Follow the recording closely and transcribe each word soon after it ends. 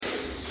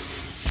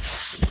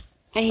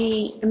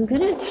I am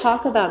going to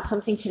talk about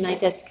something tonight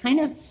that's kind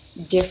of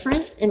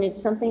different, and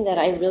it's something that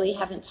I really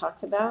haven't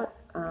talked about.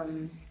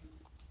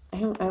 I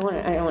don't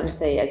want to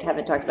say I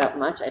haven't talked about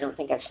much. I don't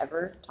think I've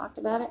ever talked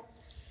about it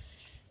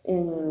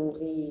in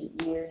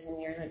the years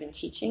and years I've been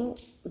teaching.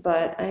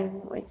 But I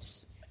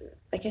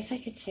guess I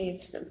could say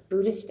it's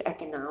Buddhist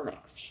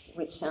economics,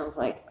 which sounds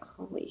like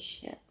holy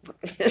shit. What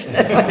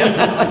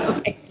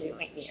am I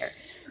doing here?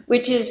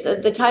 Which is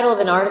the title of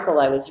an article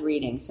I was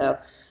reading. So.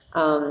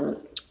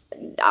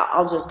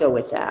 I'll just go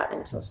with that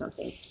until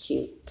something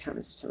cute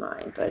comes to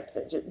mind.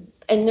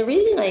 And the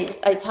reason I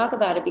talk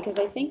about it because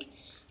I think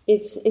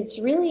it's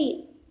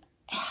really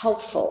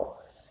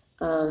helpful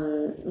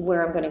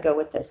where I'm going to go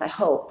with this. I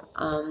hope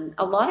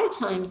a lot of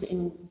times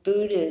in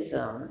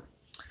Buddhism,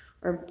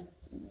 or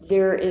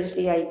there is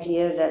the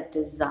idea that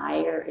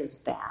desire is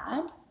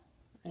bad.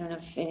 I don't know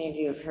if any of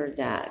you have heard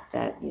that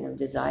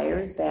desire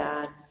is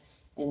bad,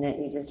 and that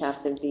you just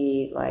have to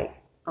be like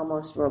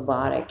almost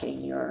robotic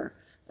in your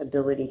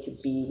ability to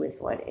be with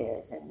what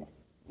is, and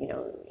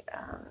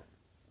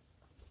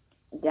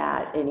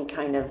that any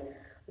kind of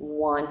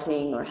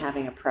wanting or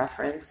having a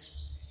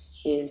preference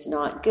is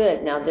not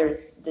good. Now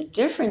there's the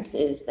difference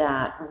is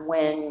that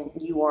when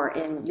you are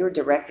in your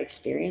direct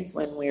experience,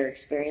 when we're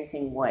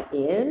experiencing what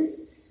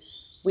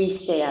is, we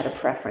stay out of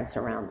preference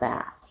around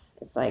that.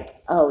 It's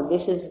like, oh,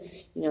 this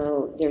is,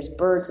 there's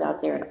birds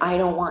out there and I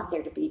don't want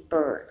there to be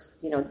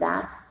birds.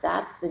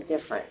 That's the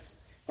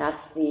difference.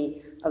 That's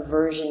the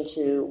aversion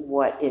to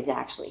what is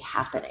actually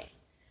happening.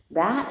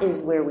 That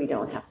is where we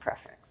don't have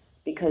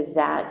preference, because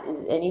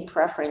any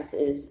preference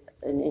is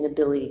an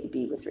inability to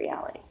be with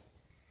reality.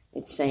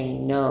 It's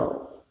saying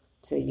no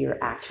to your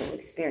actual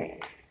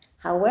experience.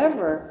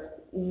 However,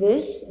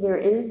 there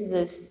is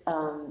this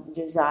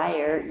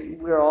desire.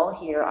 We're all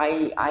here.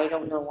 I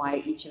don't know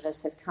why each of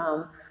us have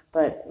come,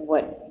 but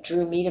what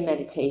drew me to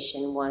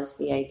meditation was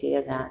the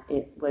idea that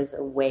it was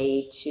a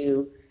way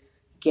to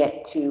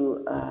get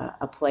to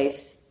a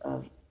place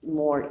of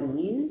more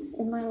ease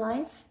in my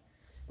life.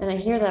 And I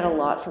hear that a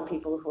lot from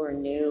people who are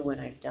new. When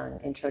I've done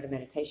intro to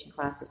meditation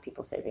classes,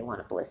 people say they want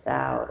to bliss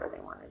out, or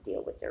they want to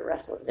deal with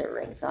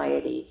their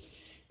anxiety.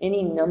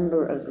 Any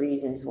number of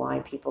reasons why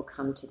people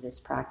come to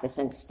this practice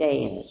and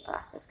stay in this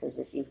practice. Because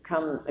if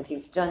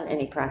you've done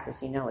any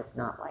practice, it's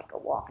not like a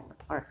walk in the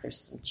park. There's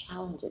some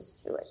challenges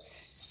to it.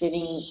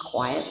 Sitting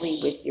quietly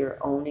with your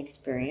own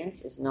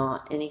experience is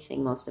not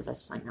anything most of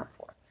us sign up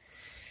for.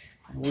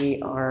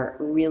 We are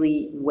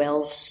really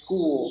well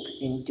schooled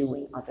in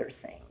doing other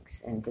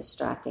things and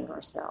distracting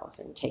ourselves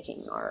and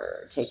taking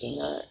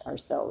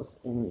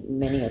ourselves in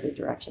many other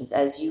directions,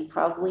 as you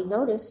probably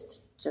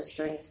noticed just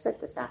during the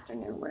sit this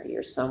afternoon, where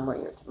you're somewhere,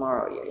 you're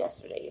tomorrow, you're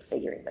yesterday, you're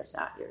figuring this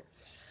out, you're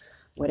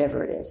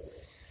whatever it is.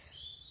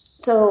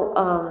 So,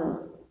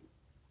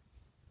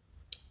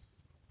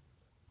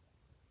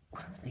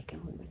 where was I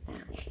going with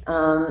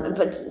that?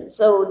 But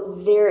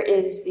so there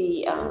is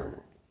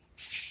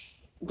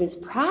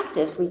this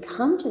practice. We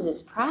come to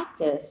this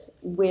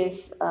practice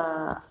with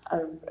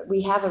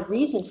we have a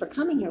reason for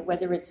coming here,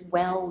 whether it's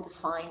well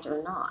defined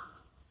or not.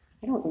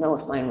 I don't know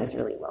if mine was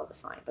really well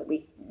defined, but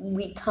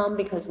we come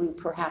because we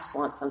perhaps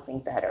want something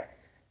better,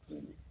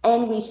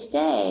 and we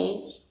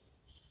stay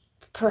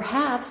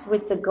perhaps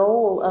with the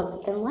goal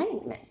of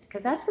enlightenment,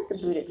 because that's what the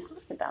Buddha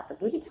talked about. The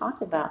Buddha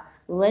talked about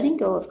letting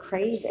go of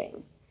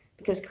craving.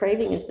 Because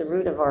craving is the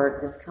root of our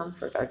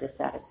discomfort, our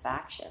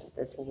dissatisfaction,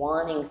 this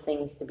wanting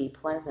things to be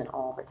pleasant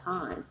all the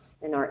time,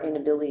 and our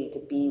inability to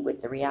be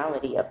with the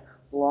reality of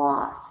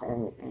loss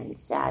and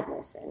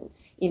sadness, and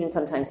even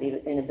sometimes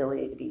the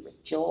inability to be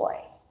with joy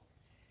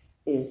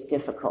is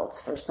difficult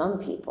for some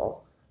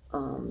people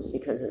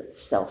because of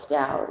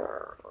self-doubt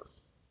or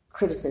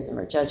criticism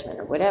or judgment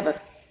or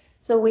whatever.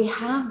 So we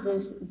have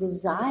this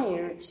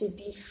desire to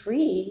be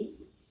free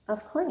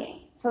of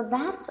clinging. So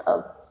that's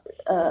a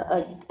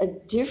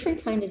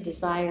different kind of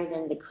desire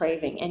than the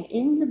craving. And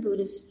in the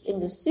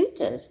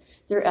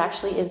suttas, there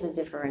actually is a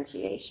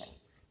differentiation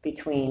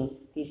between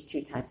these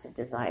two types of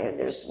desire.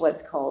 There's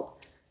what's called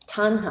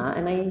tanha,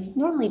 and I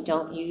normally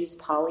don't use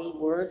Pali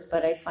words,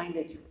 but I find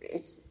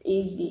it's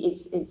easy,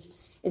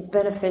 it's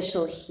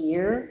beneficial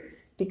here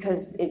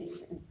because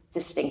it's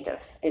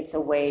distinctive. It's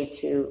a way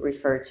to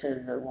refer to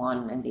the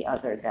one and the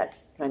other.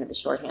 That's kind of a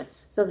shorthand.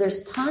 So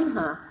there's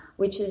tanha,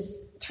 which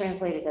is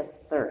translated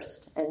as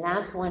thirst, and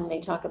that's when they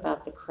talk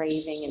about the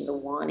craving and the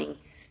wanting,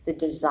 the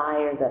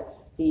desire,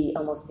 the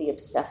almost the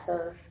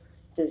obsessive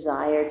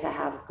desire to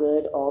have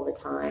good all the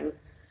time.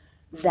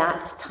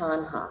 That's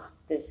tanha,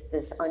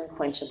 this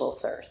unquenchable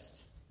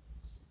thirst.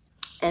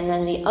 And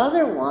then the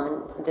other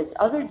one, this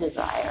other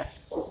desire,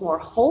 this more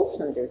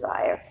wholesome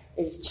desire,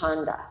 is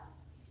chanda.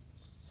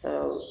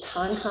 So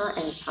tanha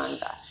and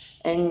chanda.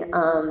 And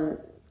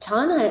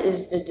tanha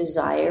is the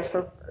desire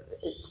for,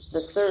 it's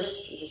the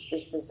thirst,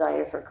 this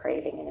desire for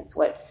craving. And it's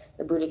what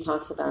the Buddha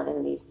talks about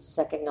in the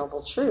second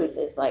noble truth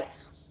is like,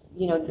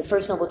 the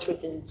first noble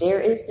truth is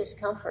there is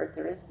discomfort,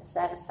 there is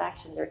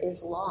dissatisfaction, there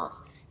is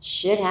loss.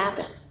 Shit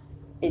happens.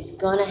 It's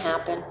going to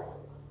happen.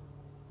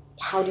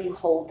 How do you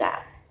hold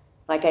that?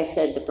 Like I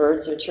said, the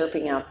birds are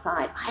chirping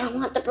outside. I don't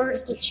want the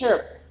birds to chirp.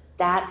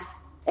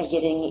 That's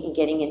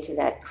getting into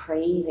that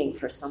craving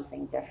for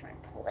something different.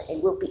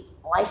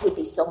 Life would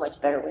be so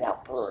much better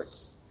without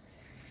birds.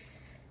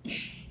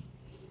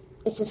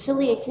 It's a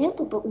silly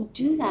example, but we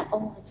do that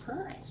all the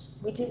time.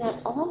 We do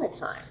that all the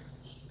time.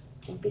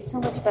 It'd be so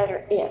much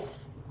better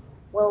if.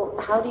 Well,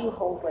 how do you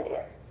hold what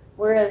is?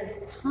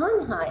 Whereas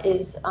Chanda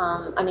is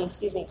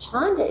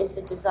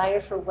the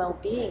desire for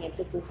well-being. It's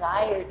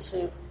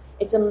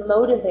a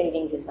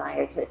motivating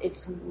desire.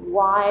 It's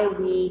why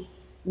we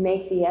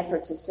make the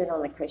effort to sit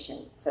on the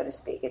cushion, so to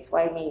speak. It's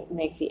why we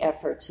make the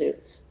effort to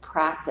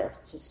practice,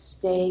 to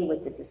stay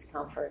with the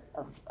discomfort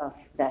of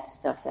that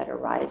stuff that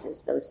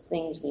arises, those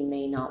things we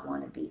may not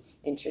want to be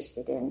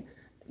interested in,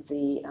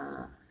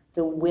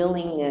 the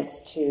willingness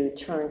to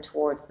turn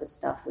towards the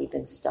stuff we've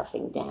been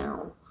stuffing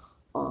down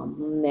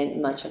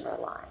much of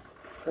our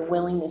lives, the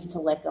willingness to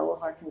let go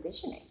of our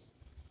conditioning.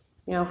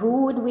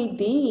 Who would we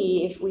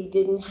be if we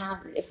didn't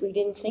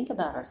think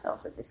about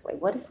ourselves in this way?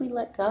 What if we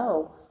let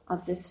go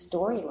of this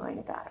storyline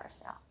about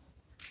ourselves?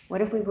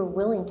 What if we were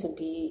willing to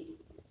be,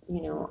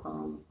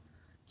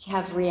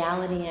 have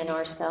reality and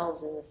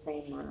ourselves in the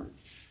same room?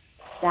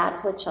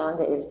 That's what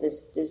Chanda is,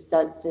 this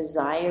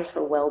desire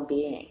for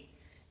well-being.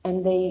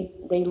 And they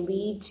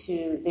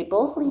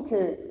both lead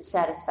to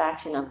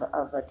satisfaction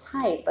of a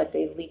type, but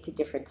they lead to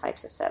different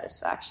types of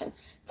satisfaction.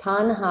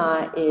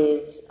 Tanha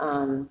is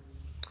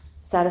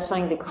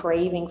satisfying the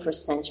craving for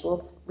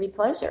sensual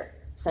pleasure,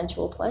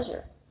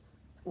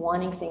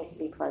 wanting things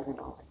to be pleasant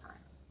all the time.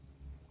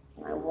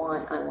 I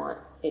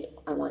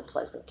want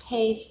pleasant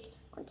taste,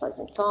 I want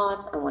pleasant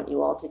thoughts. I want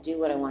you all to do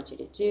what I want you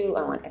to do.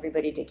 I want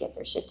everybody to get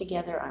their shit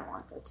together. I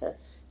want them to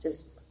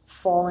just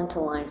fall into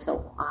line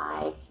so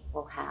I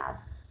will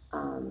have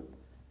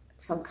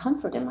some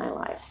comfort in my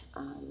life.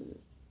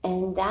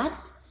 And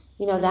that's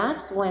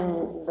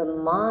when the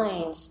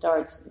mind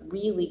starts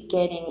really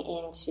getting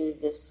into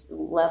this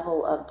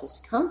level of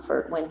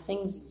discomfort, when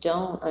things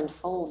don't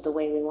unfold the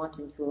way we want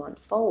them to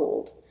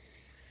unfold.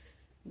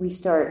 We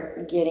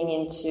start getting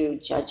into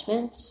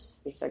judgment,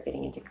 we start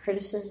getting into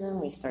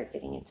criticism, we start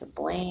getting into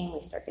blame,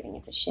 we start getting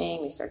into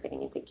shame, we start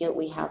getting into guilt.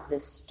 We have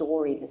this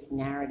story, this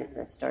narrative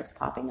that starts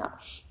popping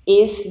up.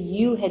 If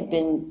you had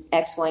been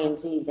X, Y, and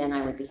Z, then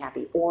I would be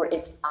happy. Or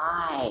if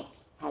I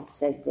had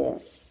said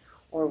this,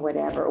 or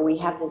whatever. Or we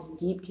have this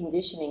deep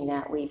conditioning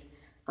that we've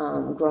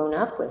grown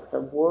up with,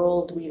 the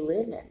world we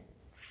live in,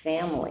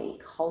 family,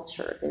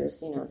 culture.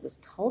 There's, this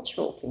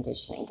cultural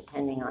conditioning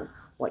depending on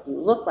what you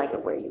look like or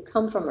where you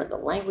come from or the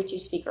language you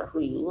speak or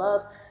who you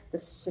love. The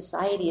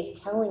society is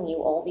telling you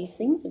all these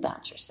things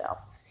about yourself.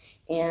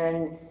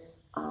 And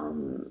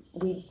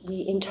we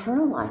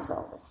internalize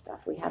all this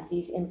stuff. We have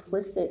these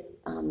implicit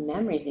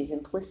memories, these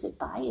implicit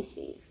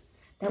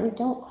biases that we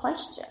don't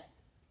question.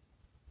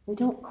 We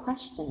don't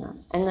question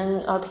them. And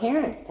then our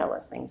parents tell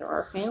us things, or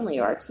our family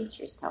or our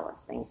teachers tell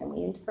us things, and we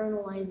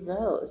internalize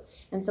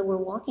those. And so we're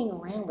walking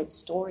around with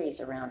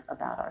stories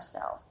about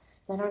ourselves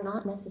that are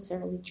not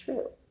necessarily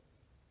true.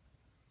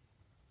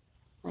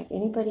 Like,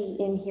 anybody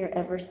in here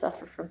ever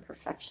suffer from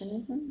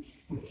perfectionism?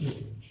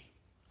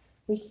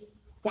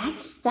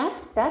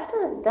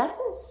 That's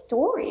a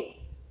story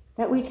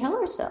that we tell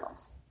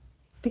ourselves,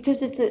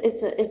 because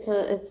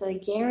it's a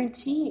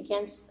guarantee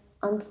against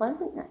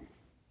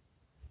unpleasantness.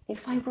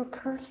 If I were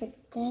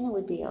perfect, then it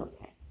would be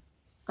okay.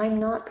 I'm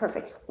not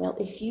perfect. Well,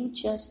 if you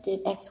just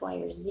did X, Y,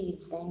 or Z,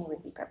 then you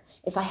would be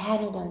perfect. If I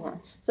hadn't done that.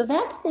 So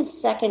that's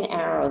this second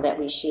arrow that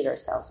we shoot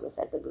ourselves with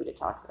that the Buddha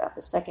talks about,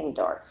 the second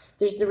dart.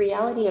 There's the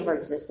reality of our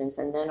existence,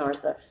 and then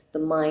the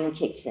mind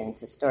kicks in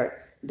to start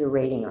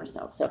berating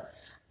ourselves. So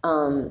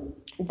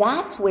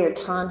that's where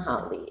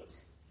Tanha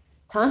leads.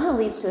 Tanha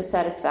leads to a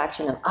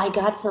satisfaction of, I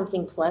got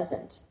something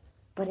pleasant,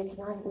 but it's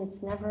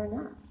never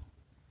enough.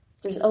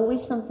 There's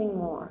always something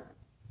more.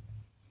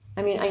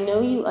 I mean, I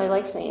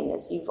like saying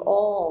this, you've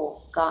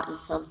all gotten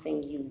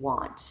something you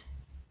want.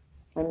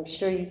 I'm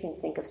sure you can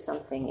think of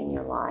something in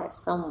your life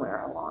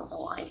somewhere along the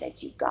line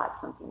that you got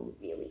something you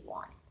really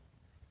want.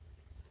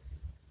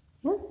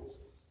 Yeah.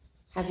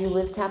 Have you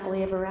lived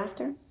happily ever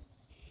after?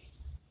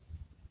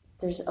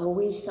 There's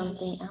always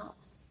something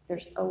else.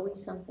 There's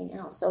always something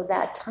else. So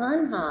that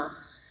tanha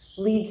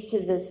leads to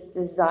this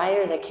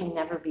desire that can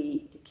never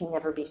be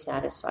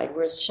satisfied,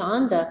 whereas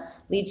Chanda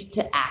leads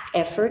to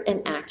effort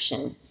and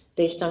action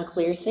based on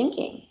clear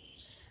thinking.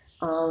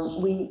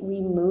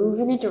 We move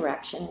in a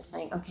direction and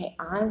saying, okay,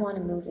 I want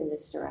to move in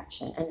this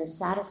direction, and the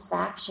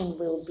satisfaction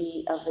will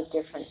be of a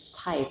different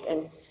type.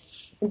 And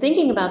in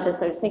thinking about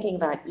this, I was thinking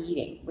about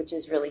eating, which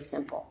is really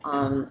simple.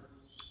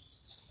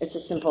 It's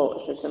a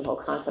simple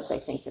concept, I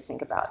think, to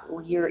think about.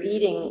 You're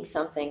eating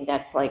something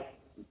that's like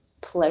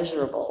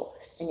pleasurable,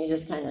 and you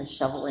just kind of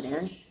shovel it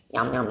in,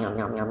 yum, yum, yum,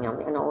 yum, yum, yum,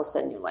 and all of a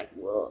sudden you're like,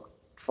 whoa,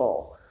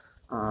 full.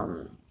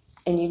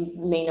 And you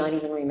may not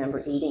even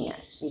remember eating it.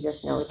 You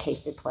just know it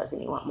tasted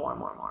pleasant. You want more,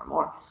 more, more,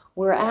 more.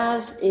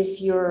 Whereas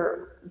if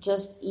you're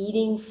just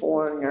eating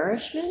for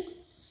nourishment,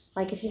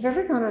 like if you've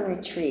ever gone on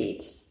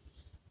retreat,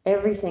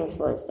 everything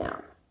slows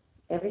down.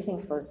 everything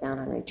slows down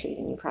on retreat,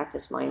 and you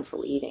practice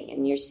mindful eating,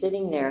 and you're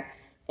sitting there,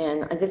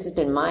 and this has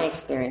been my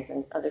experience,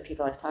 and other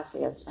people I've talked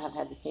to have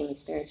had the same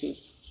experience. You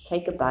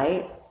take a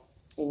bite,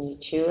 and you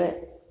chew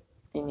it,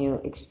 and you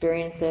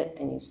experience it,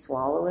 and you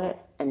swallow it,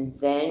 and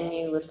then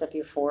you lift up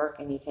your fork,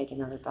 and you take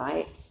another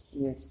bite,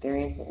 and you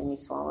experience it, and you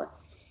swallow it.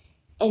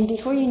 And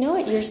before you know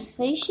it, you're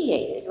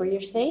satiated, or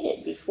you're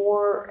sated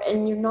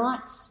and you're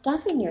not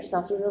stuffing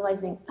yourself. You're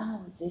realizing,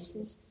 this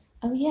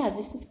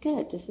is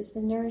good. This is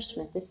the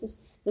nourishment. This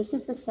is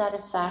the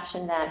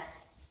satisfaction that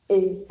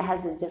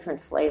has a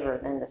different flavor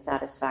than the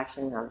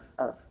satisfaction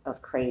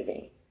of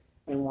craving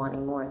and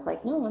wanting more. It's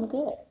like, no, I'm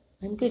good.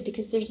 I'm good,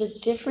 because there's a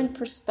different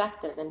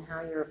perspective in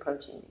how you're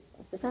approaching these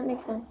things. Does that make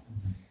sense?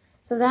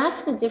 So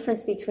that's the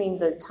difference between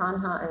the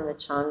tanha and the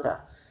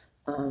chanda.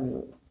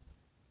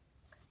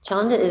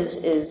 Chanda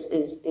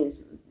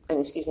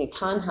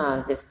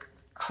tanha,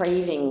 this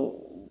craving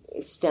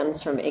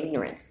stems from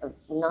ignorance, of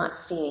not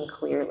seeing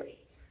clearly,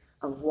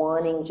 of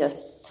wanting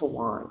just to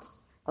want,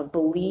 of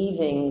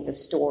believing the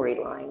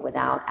storyline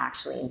without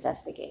actually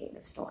investigating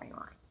the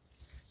storyline.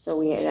 So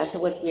that's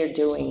what we are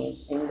doing,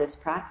 is in this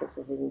practice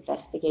of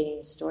investigating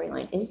the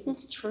storyline. Is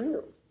this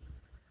true?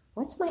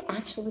 What's my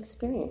actual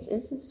experience?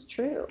 Is this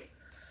true?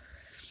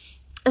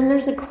 And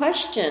there's a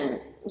question,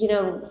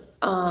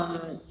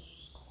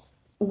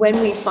 when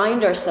we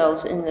find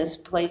ourselves in this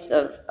place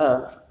of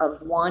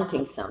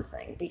wanting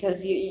something,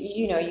 because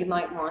you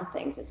might want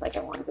things. It's like,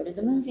 I want to go to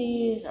the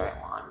movies, or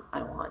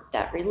I want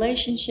that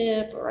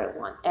relationship, or I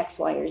want X,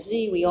 Y, or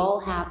Z. We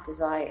all have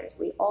desires.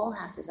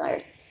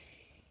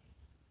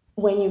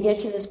 When you get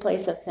to this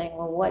place of saying,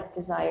 well, what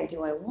desire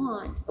do I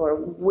want, or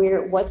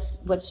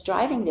what's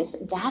driving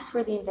this? That's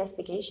where the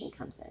investigation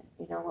comes in.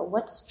 Well,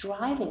 what's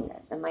driving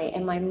this? Am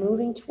I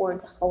moving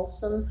towards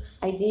wholesome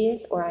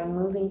ideas, or am I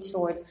moving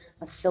towards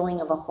a filling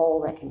of a hole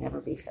that can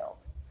never be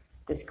filled?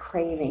 This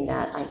craving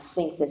that I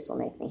think this will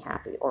make me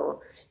happy,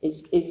 or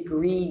is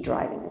greed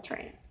driving the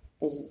train?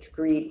 Is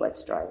greed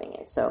what's driving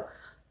it? So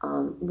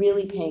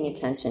really paying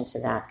attention to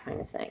that kind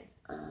of thing.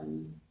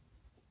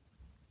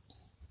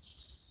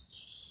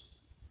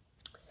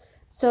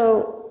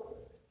 So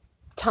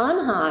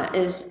tanha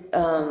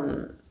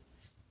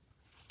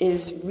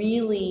is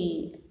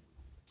really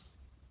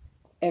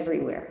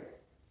everywhere,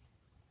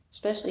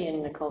 especially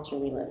in the culture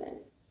we live in.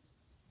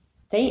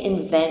 They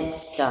invent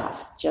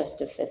stuff just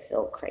to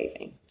fulfill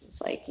craving.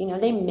 It's like,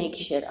 they make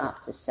shit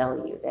up to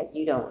sell you that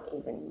you don't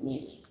even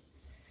need.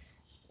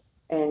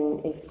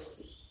 And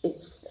it's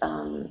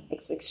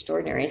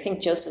extraordinary. I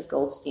think Joseph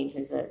Goldstein,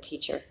 who's a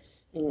teacher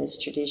in this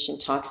tradition,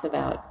 talks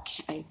about,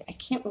 I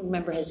can't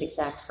remember his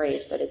exact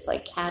phrase, but it's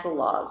like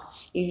catalog.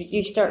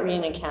 You start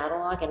reading a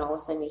catalog, and all of a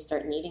sudden you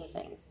start needing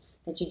things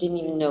that you didn't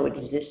even know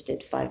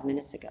existed 5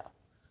 minutes ago.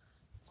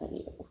 So,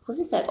 what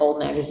is that old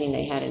magazine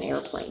they had in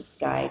airplanes?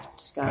 Sky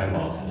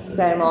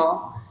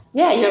Mall.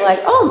 Yeah, you're like,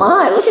 oh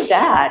my, look at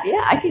that.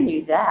 Yeah, I can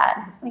use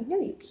that. It's like, no,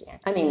 you can't.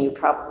 I mean, you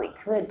probably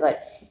could,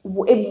 but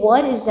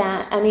what is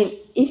that? I mean,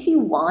 if you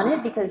want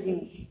it because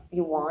you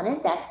want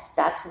it,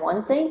 that's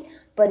one thing.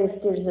 But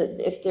if there's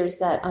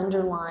that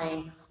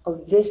underlying,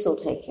 this will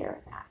take care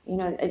of that.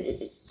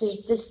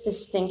 There's this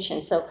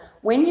distinction. So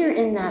when you're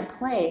in that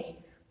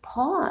place,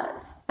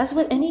 pause. That's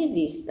what any of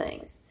these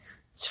things.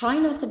 Try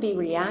not to be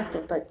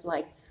reactive, but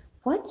like,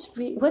 what's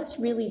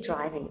really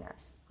driving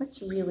this?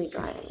 What's really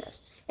driving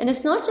this? And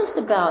it's not just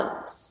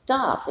about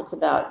stuff. It's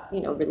about,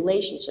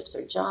 relationships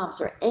or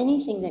jobs or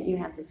anything that you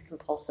have this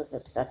compulsive,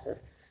 obsessive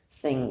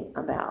thing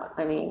about.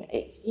 I mean,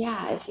 if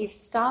you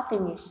stop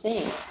and you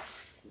think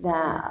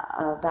that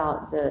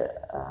about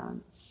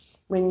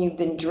when you've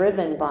been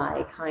driven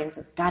by kinds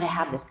of gotta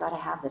have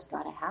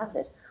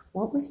this,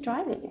 what was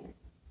driving it?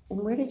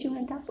 And where did you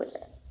end up with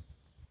it?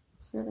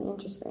 It's really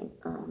interesting.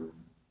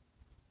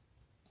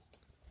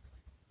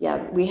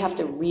 We have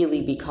to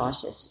really be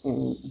cautious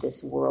in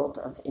this world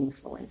of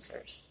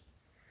influencers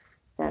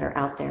that are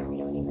out there and we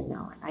don't even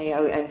know it.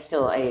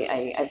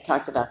 I've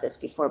talked about this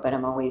before, but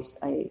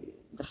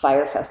the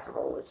Fire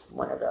Festival was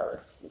one of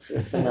those. If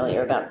you're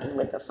familiar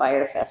with the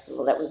Fire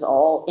Festival, that was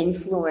all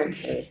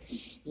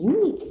influencers. You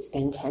need to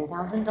spend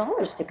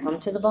 $10,000 to come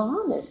to the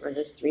Bahamas for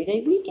this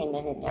 3-day weekend,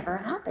 and it never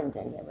happened.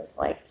 And it was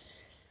like,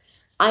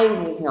 I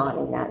was not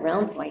in that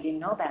realm, so I didn't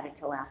know about it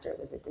till after it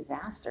was a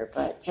disaster.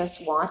 But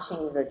just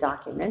watching the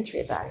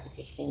documentary about it, if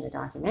you've seen the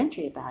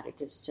documentary about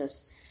it, it's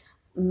just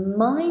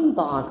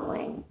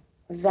mind-boggling.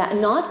 That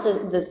not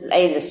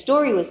the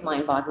story was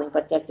mind-boggling,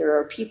 but that there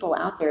are people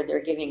out there that are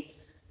giving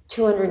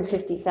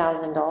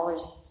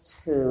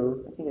 $250,000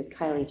 to, I think it was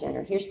Kylie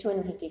Jenner. Here's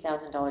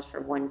 $250,000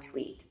 for one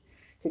tweet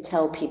to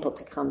tell people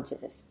to come to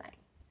this thing.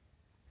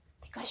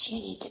 Because you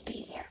need to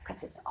be there,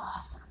 because it's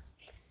awesome.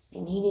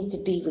 And you need to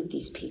be with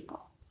these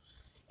people.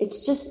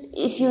 It's just,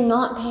 if you're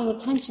not paying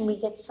attention, we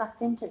get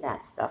sucked into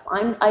that stuff.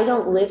 I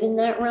don't live in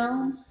that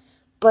realm,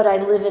 but I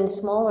live in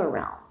smaller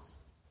realms.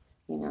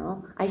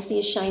 I see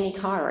a shiny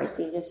car, I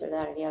see this or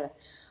that or the other.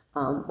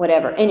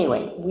 Whatever.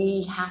 Anyway,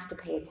 we have to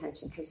pay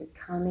attention because it's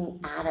coming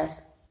at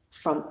us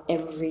from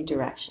every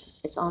direction.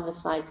 It's on the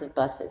sides of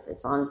buses.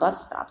 It's on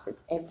bus stops.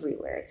 It's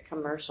everywhere. It's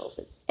commercials.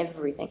 It's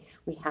everything.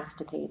 We have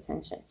to pay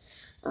attention.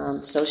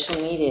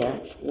 Social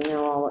media, you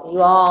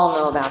all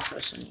know about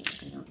social media.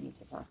 I don't need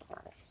to talk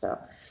about it. So,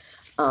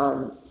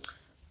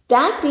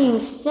 that being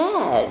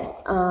said,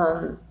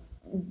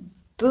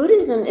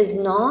 Buddhism is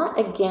not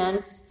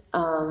against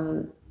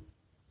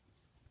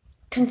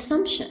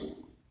consumption.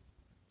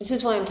 This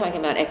is why I'm talking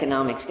about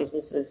economics, because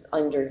this was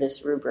under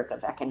this rubric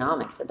of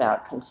economics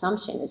about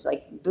consumption. It's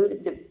like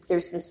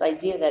there's this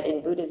idea that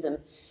in Buddhism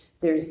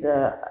there's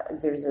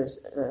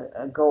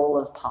a goal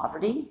of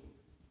poverty.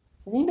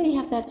 Does anybody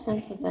have that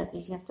sense of that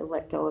you have to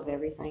let go of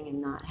everything and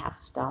not have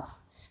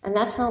stuff? And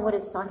that's not what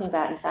it's talking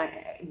about. In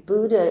fact,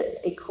 Buddha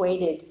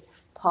equated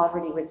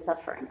poverty with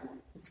suffering.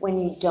 It's when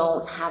you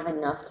don't have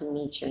enough to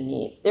meet your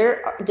needs.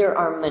 There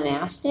are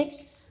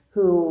monastics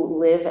who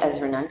live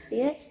as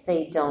renunciates.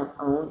 They don't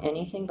own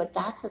anything, but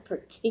that's a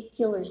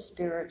particular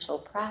spiritual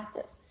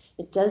practice.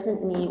 It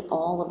doesn't mean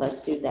all of us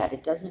do that.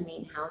 It doesn't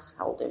mean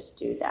householders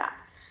do that.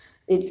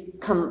 It's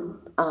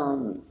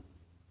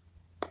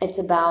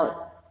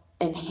about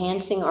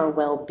enhancing our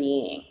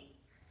well-being.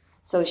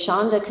 So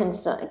Chanda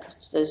consumption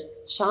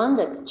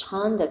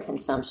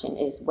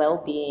is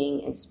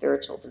well-being and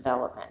spiritual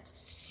development,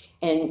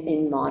 and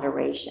in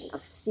moderation,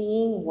 of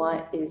seeing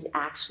what is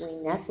actually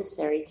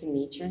necessary to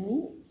meet your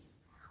needs.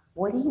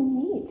 What do you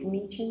need to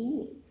meet your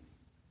needs?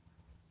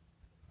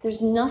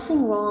 There's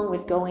nothing wrong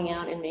with going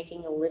out and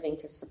making a living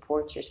to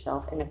support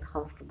yourself in a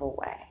comfortable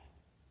way.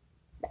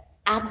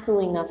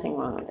 Absolutely nothing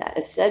wrong with that.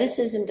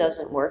 Asceticism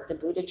doesn't work. The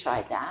Buddha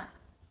tried that.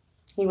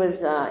 He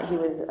was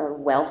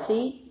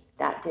wealthy.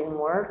 That didn't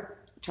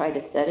work. Tried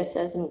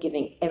asceticism,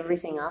 giving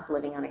everything up,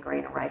 living on a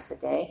grain of rice a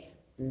day.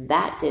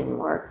 That didn't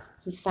work.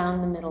 He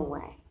found the middle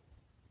way.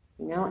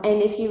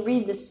 And if you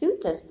read the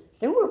suttas,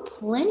 there were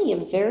plenty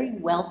of very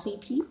wealthy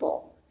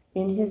people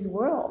in his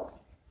world.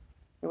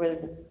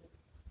 There's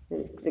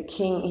the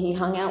king. He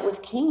hung out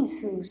with kings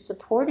who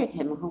supported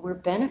him, who were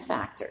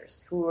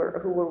benefactors, who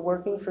were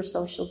working for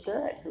social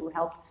good, who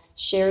helped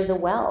share the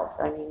wealth.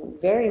 I mean,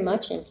 very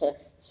much into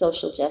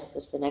social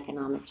justice and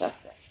economic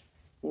justice.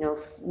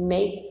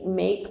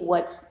 Make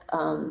what's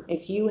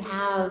if you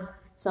have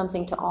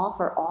something to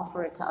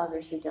offer it to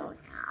others who don't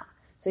have.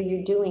 So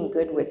you're doing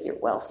good with your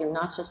wealth. You're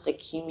not just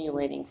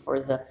accumulating for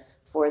the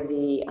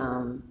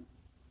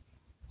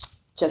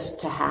just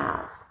to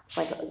have.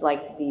 It's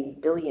like these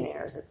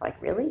billionaires. It's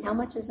like, really? How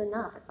much is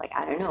enough? It's like,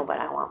 I don't know, but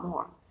I want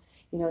more.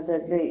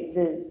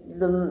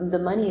 The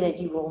money that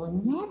you will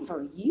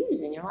never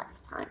use in your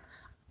lifetime.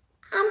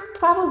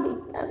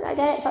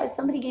 If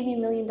somebody gave me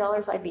 $1 million,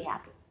 I'd be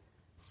happy.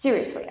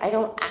 Seriously, I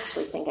don't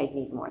actually think I'd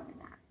need more than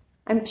that.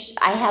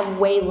 I have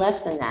way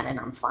less than that, and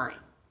I'm fine.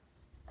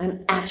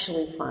 I'm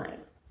actually fine.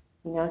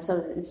 So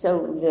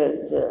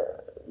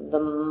the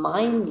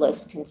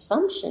mindless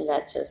consumption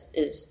that just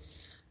is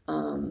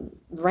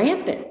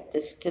rampant.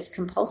 This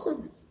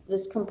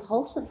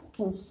compulsive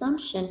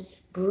consumption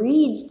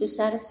breeds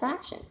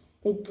dissatisfaction.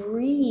 It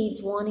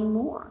breeds wanting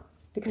more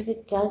because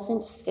it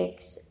doesn't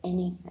fix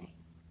anything.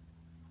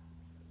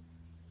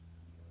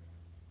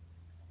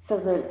 So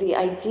the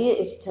idea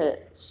is to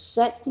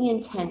set the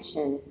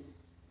intention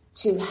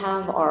to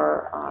have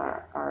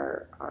our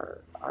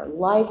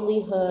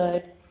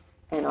livelihood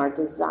and our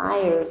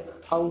desires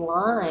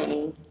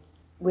align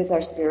with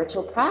our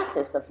spiritual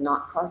practice of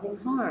not causing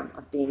harm,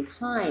 of being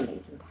kind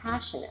and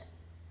compassionate.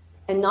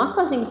 And not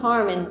causing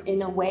harm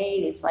in a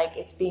way that's like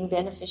it's being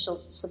beneficial,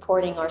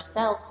 supporting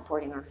ourselves,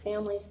 supporting our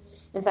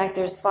families. In fact,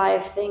 there's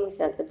 5 things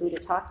that the Buddha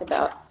talked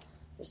about.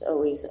 There's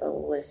always a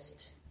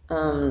list.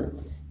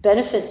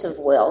 Benefits of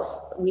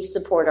wealth. We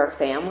support our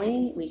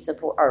family. We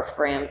support our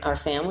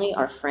family,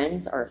 our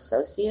friends, our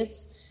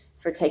associates.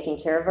 It's for taking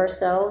care of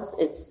ourselves.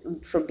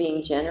 It's for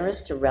being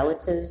generous to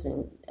relatives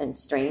and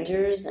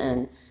strangers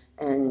and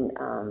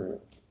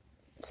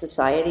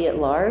society at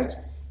large,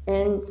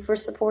 and for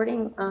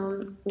supporting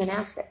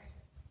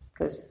monastics,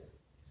 because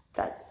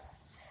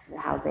that's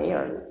how they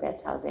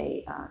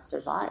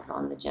survive,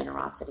 on the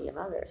generosity of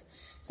others.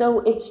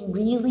 So it's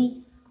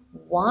really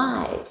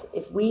wise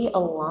if we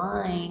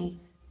align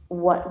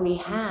what we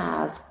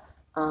have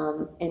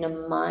in a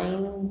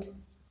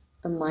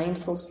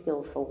mindful,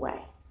 skillful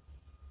way.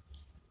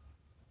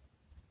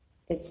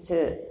 It's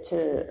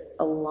to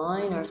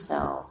align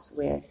ourselves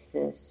with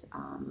this,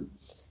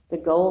 the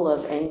goal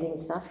of ending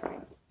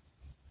suffering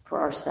for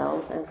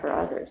ourselves and for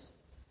others.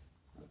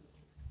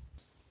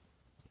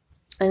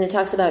 And it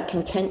talks about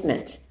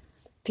contentment.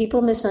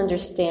 People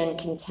misunderstand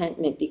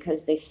contentment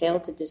because they fail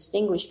to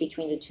distinguish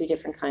between the 2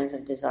 different kinds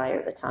of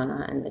desire, the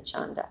tanha and the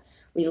chanda.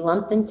 We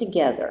lump them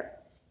together,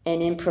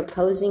 and in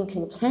proposing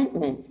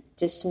contentment,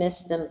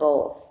 dismiss them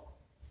both.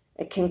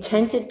 A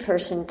contented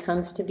person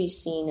comes to be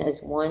seen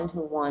as one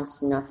who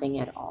wants nothing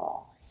at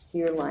all.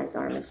 Here lies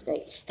our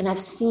mistake. And I've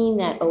seen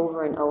that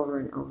over and over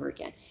and over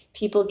again.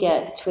 People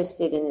get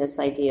twisted in this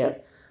idea of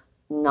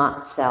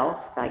not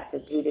self, like the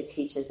Buddha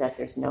teaches that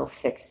there's no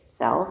fixed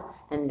self,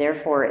 and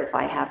therefore if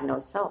I have no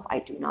self, I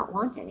do not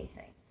want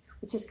anything.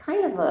 which is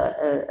kind of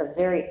a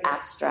very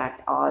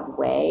abstract, odd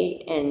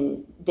way.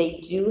 And they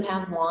do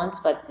have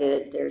wants, but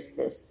there's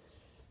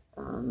this,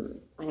 I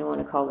don't want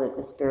to call it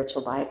the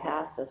spiritual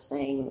bypass of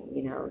saying,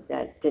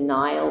 that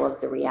denial of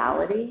the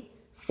reality,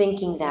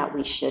 thinking that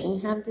we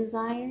shouldn't have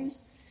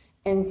desires.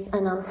 And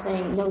I'm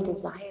saying, no,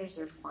 desires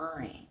are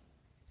fine.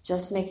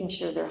 Just making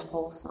sure they're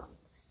wholesome.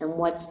 And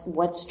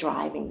what's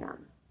driving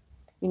them.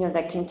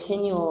 That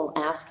continual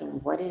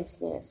asking, what is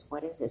this?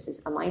 What is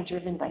this? Am I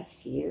driven by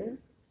fear?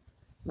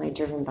 Am I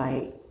driven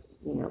by,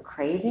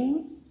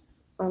 craving?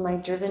 Or am I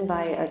driven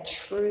by a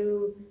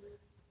true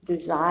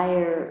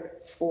desire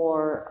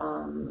for,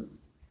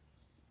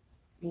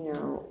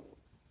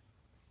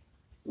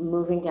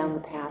 moving down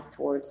the path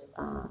towards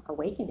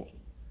awakening,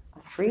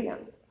 a freedom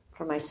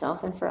for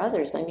myself and for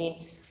others? I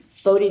mean,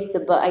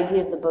 the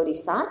idea of the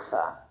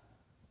bodhisattva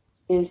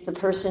is the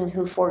person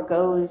who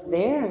forgoes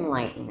their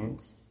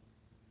enlightenment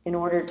in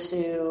order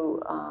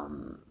to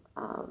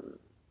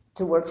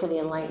work for the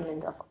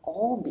enlightenment of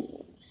all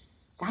beings.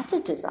 That's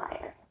a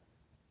desire.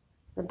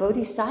 The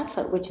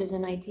bodhisattva, which is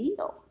an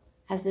ideal,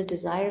 has a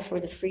desire for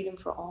the freedom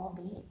for all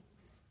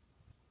beings.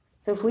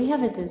 So if we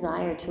have a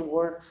desire to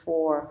work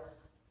for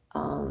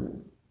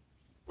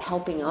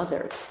helping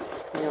others,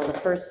 the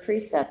first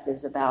precept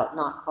is about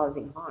not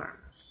causing harm.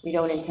 We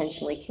don't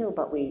intentionally kill,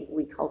 but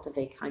we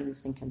cultivate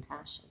kindness and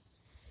compassion.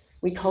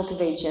 We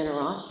cultivate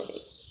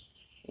generosity,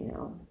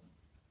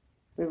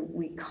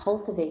 We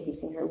cultivate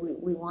these things.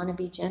 We want to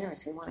be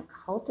generous. We want to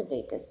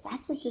cultivate this.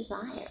 That's a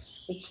desire.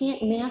 We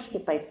can't mask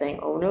it by saying,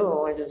 "Oh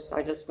no, I just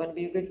want to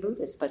be a good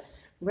Buddhist," but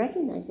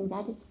recognizing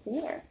that it's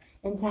there,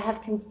 and to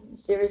have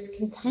there is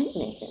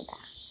contentment in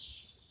that.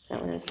 Is that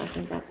what I was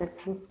talking about?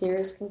 That there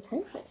is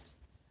contentment.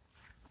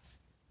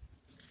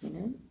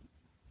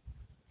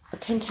 A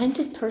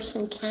contented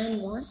person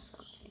can want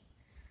something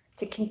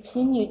to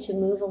continue to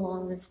move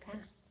along this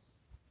path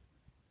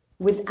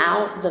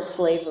without the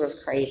flavor of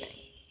craving.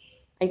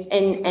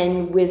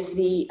 And with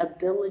the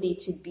ability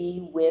to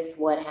be with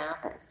what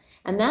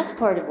happens. And that's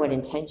part of what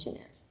intention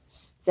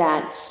is.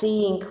 That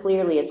seeing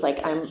clearly, it's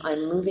like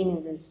I'm moving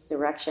in this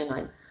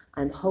direction.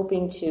 I'm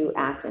hoping to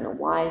act in a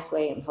wise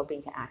way. I'm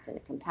hoping to act in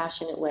a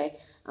compassionate way.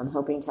 I'm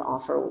hoping to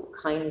offer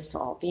kindness to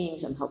all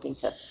beings. I'm hoping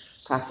to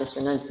practice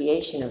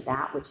renunciation of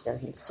that which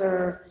doesn't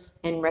serve,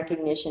 and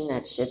recognition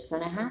that shit's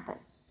going to happen.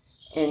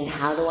 And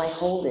how do I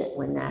hold it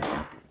when that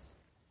happens?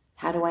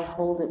 How do I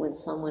hold it when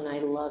someone I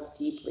love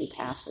deeply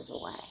passes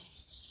away?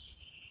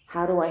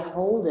 How do I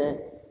hold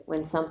it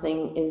when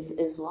something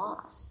is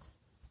lost?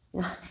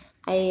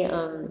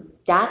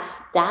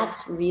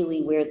 That's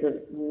really where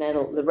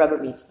the rubber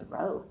meets the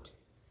road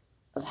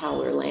of how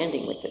we're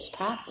landing with this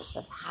practice,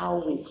 of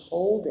how we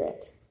hold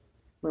it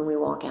when we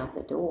walk out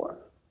the door.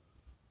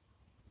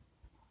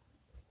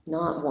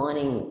 Not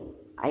wanting,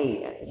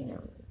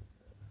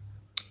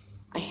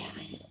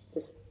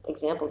 this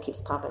example keeps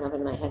popping up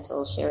in my head, so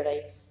I'll share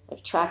it.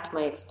 I've tracked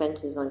my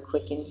expenses on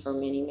Quicken for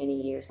many, many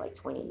years, like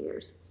 20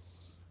 years.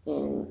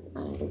 And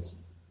it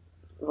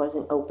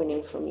wasn't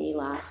opening for me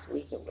last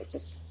week. It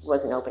just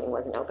wasn't opening.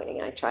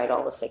 And I tried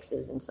all the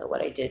fixes. And so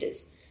what I did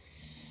is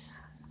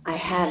I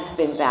have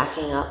been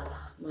backing up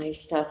my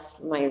stuff,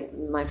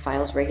 my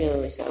files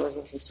regularly, so I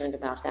wasn't concerned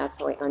about that.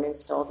 So I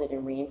uninstalled it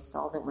and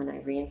reinstalled it. When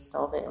I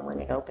reinstalled it and when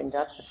it opened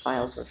up, the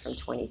files were from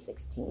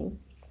 2016.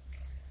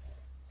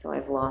 So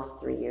I've lost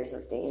 3 years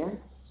of data.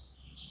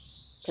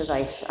 Because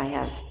I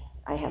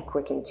have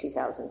Quicken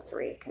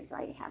 2003 because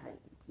I haven't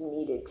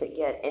needed to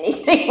get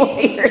anything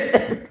later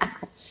than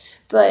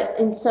that.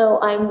 And so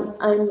I'm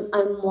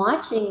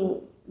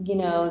watching,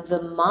 the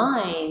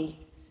mind.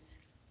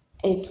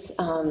 It's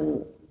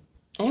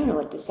I don't know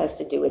what this has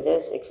to do with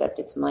this except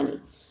it's money.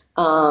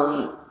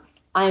 I'm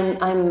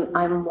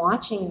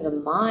watching the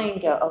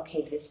mind go,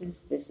 okay, this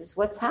is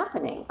what's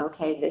happening.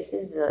 Okay,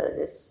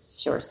 this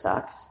sure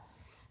sucks.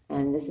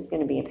 And this is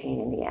going to be a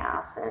pain in the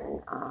ass,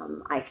 and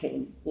I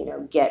can,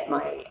 get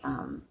my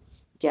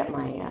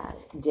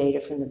data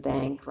from the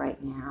bank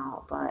right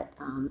now. But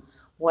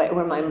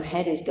where my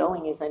head is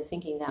going is I'm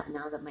thinking that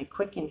now that my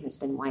Quicken has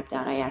been wiped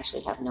out, I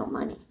actually have no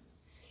money.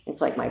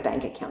 It's like my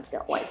bank accounts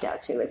got wiped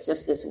out too. It's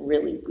just this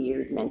really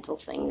weird mental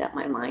thing that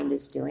my mind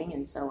is doing,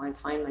 and so I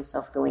find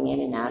myself going in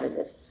and out of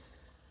this.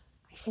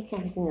 I think I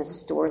was in the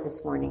store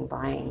this morning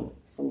buying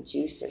some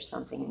juice or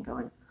something and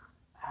going,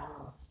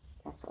 oh,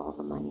 that's all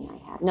the money I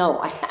have. No,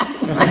 I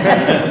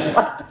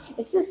haven't.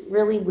 It's this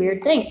really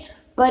weird thing.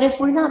 But if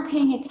we're not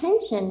paying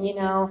attention,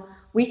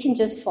 we can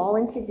just fall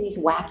into these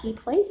wacky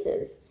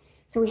places.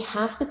 So we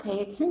have to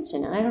pay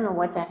attention. And I don't know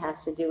what that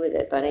has to do with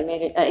it, but I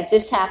made it.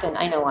 This happened.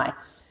 I know why.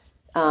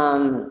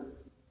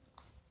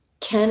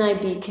 Can I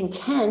be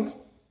content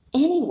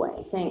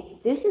anyway? Saying,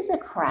 this is a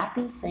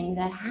crappy thing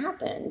that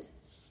happened.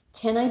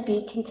 Can I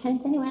be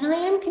content anyway? And I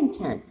am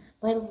content.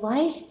 My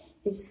life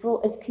is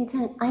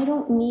content. I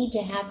don't need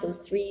to have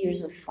those 3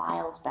 years of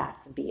files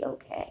back to be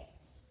okay.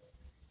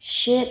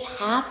 Shit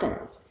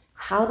happens.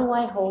 How do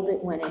I hold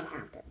it when it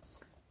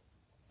happens?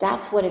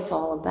 That's what it's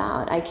all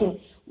about. I can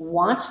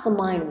watch the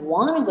mind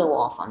want to go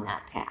off on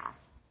that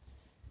path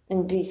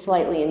and be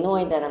slightly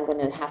annoyed that I'm going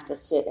to have to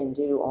sit and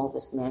do all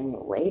this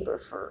manual labor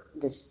for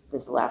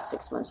this last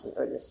 6 months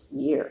or this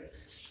year.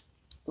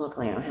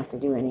 Luckily, I don't have to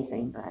do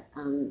anything, but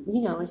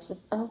it's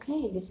just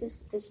okay. This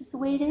is the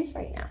way it is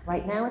right now.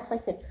 Right now, it's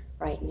like this.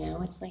 Right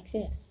now, it's like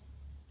this.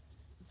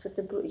 That's what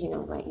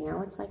right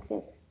now it's like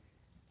this.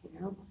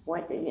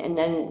 What? And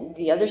then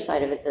the other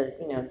side of it, the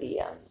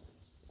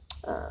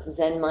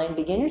Zen mind,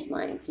 beginner's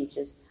mind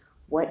teaches,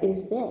 what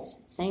is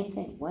this? Same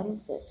thing. What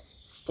is this?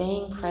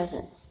 Staying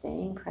present,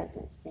 staying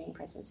present, staying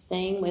present,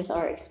 staying with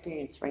our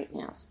experience right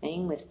now,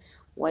 staying with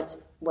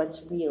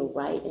what's real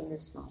right in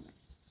this moment.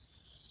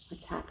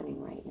 What's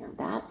happening right now.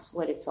 That's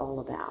what it's all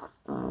about.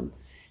 And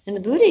the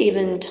Buddha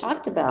even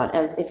talked about,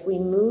 as if we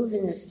move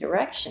in this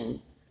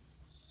direction,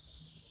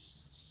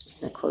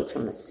 there's a quote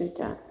from a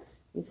sutta.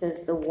 He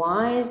says, the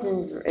wise,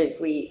 and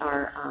if we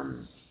are,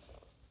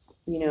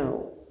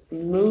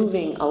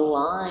 moving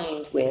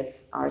aligned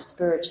with our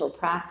spiritual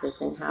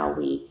practice and how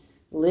we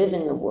live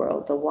in the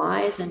world, the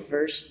wise and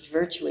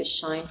virtuous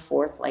shine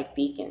forth like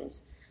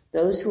beacons.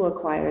 Those who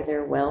acquire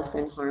their wealth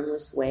in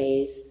harmless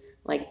ways,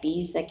 like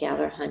bees that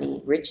gather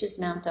honey, riches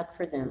mount up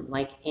for them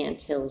like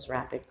anthills'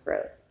 rapid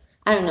growth.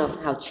 I don't know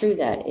how true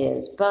that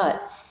is,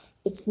 but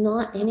it's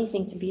not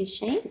anything to be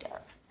ashamed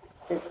of.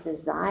 This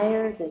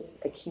desire,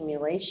 this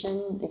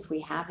accumulation, if we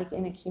have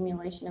an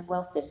accumulation of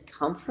wealth, this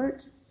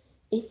comfort,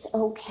 it's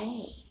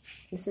okay.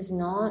 This is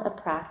not a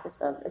practice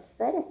of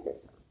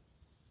asceticism.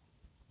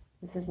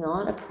 This is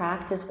not a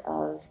practice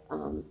of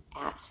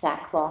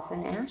sackcloth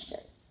and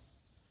ashes,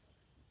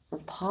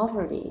 of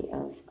poverty,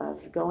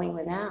 of going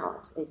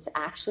without. It's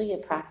actually a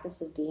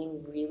practice of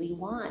being really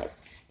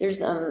wise. There's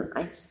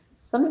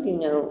some of you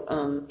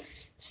know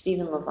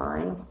Stephen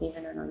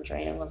and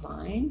Andrea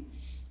Levine,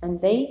 and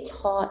they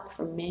taught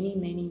for many,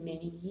 many,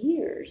 many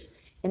years,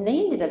 and they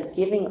ended up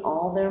giving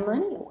all their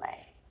money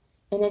away.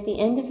 And at the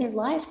end of their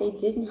life, they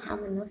didn't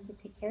have enough to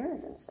take care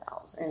of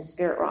themselves. And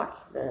Spirit Rock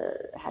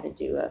had to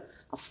do a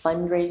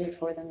fundraiser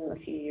for them a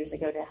few years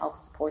ago to help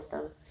support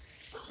them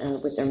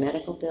with their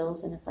medical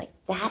bills. And it's like,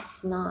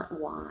 that's not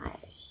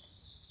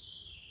wise.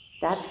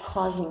 That's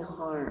causing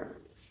harm.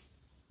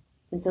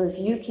 And so if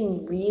you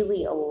can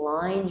really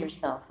align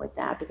yourself with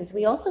that, because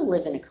we also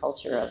live in a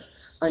culture of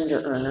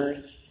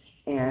under-earners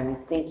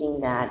and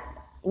thinking that,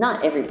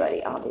 not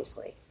everybody,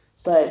 obviously,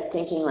 but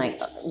thinking like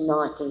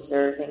not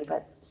deserving,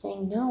 but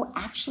saying, no,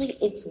 actually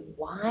it's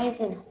wise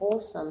and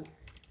wholesome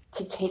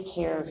to take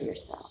care of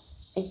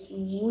yourselves. It's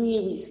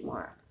really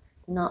smart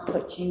to not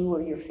put you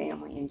or your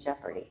family in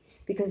jeopardy,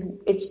 because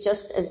it's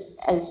just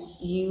as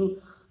you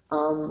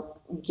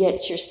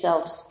get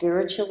yourself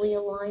spiritually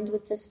aligned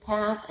with this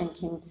path and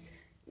can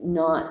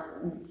not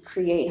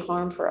create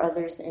harm for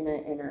others in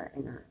a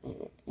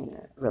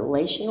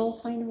relational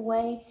kind of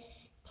way,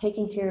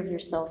 taking care of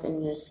yourself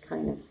in this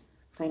kind of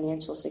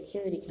financial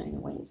security kind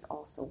of way is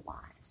also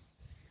wise.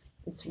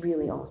 It's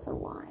really also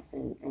wise,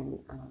 and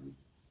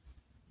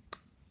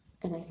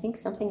I think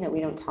something that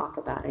we don't talk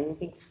about, and I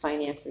think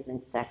finances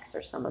and sex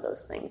are some of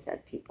those things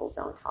that people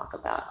don't talk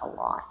about a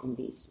lot in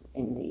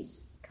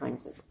these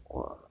kinds of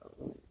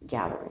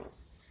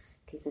gatherings,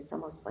 because it's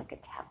almost like a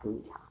taboo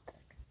topic.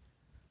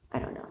 I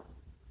don't know,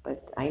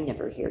 but I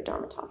never hear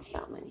Dharma talks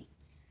about money.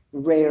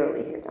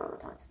 Rarely hear Dharma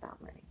talks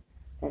about money.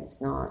 It's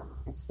not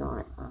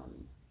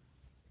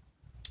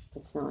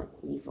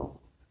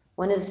evil.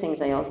 One of the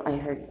things I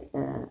heard,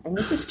 and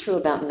this is true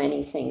about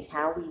many things,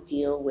 how we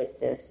deal with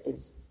this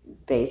is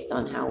based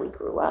on how we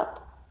grew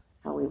up,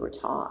 how we were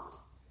taught.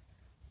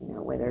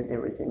 Whether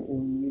there was an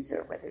ease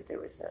or whether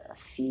there was a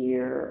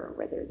fear or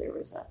whether there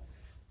was a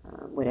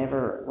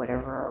whatever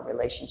our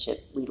relationship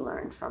we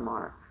learned from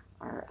our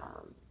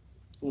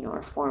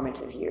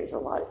formative years. A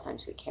lot of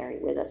times we carry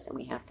with us, and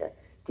we have to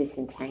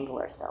disentangle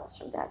ourselves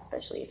from that,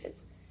 especially if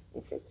it's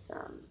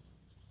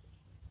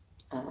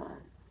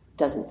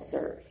doesn't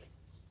serve.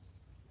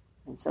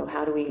 And so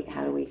how do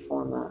we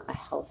form a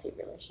healthy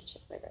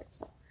relationship with it?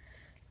 So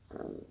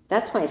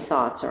that's my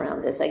thoughts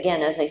around this.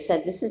 Again, as I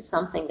said, this is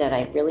something that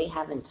I really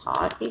haven't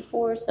taught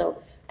before,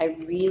 so I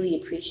really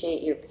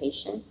appreciate your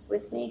patience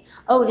with me.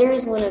 Oh, there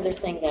is one other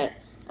thing that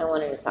I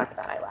wanted to talk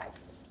about. I lied.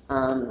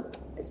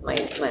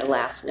 It's my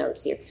last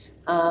notes here.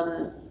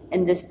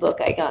 In this book,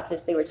 I got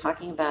this. They were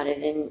talking about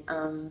it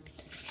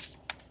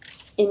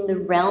in the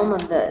realm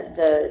of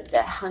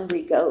the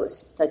hungry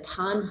ghost, the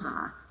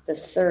tanha, the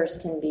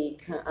thirst can be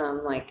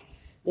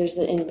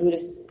in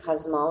Buddhist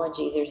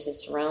cosmology, there's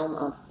this realm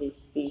of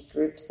these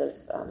groups of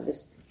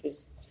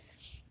this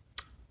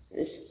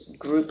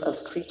group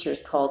of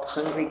creatures called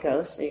hungry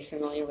ghosts. Are you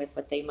familiar with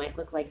what they might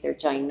look like? They're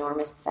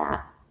ginormous,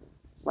 fat,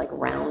 like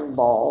round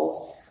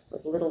balls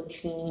with little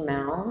teeny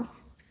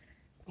mouths.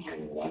 They are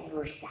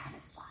never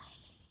satisfied.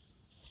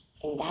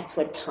 And that's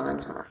what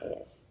tanha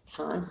is.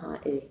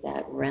 Tanha is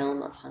that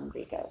realm of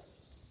hungry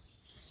ghosts.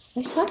 I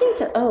was talking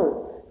to,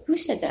 who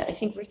said that? I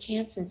think Rick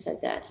Hansen said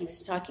that. He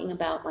was talking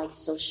about like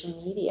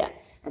social media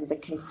and the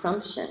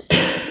consumption.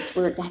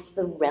 That's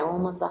the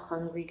realm of the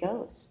hungry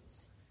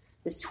ghosts.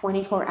 This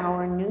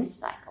 24-hour news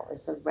cycle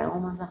is the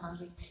realm of the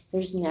hungry.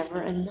 There's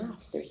never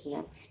enough. They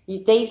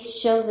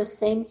show the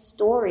same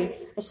story.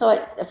 I saw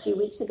it a few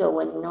weeks ago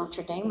when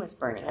Notre Dame was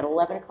burning at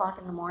 11 o'clock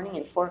in the morning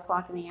and 4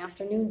 o'clock in the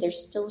afternoon. They're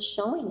still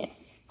showing it.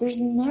 There's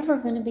never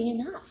going to be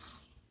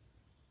enough.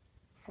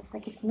 It's just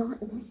like it's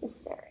not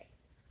necessary.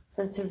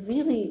 So to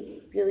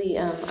really, really,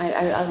 I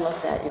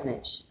love that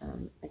image.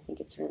 I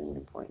think it's really an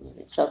important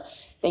image. So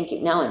thank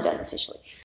you. Now I'm done officially.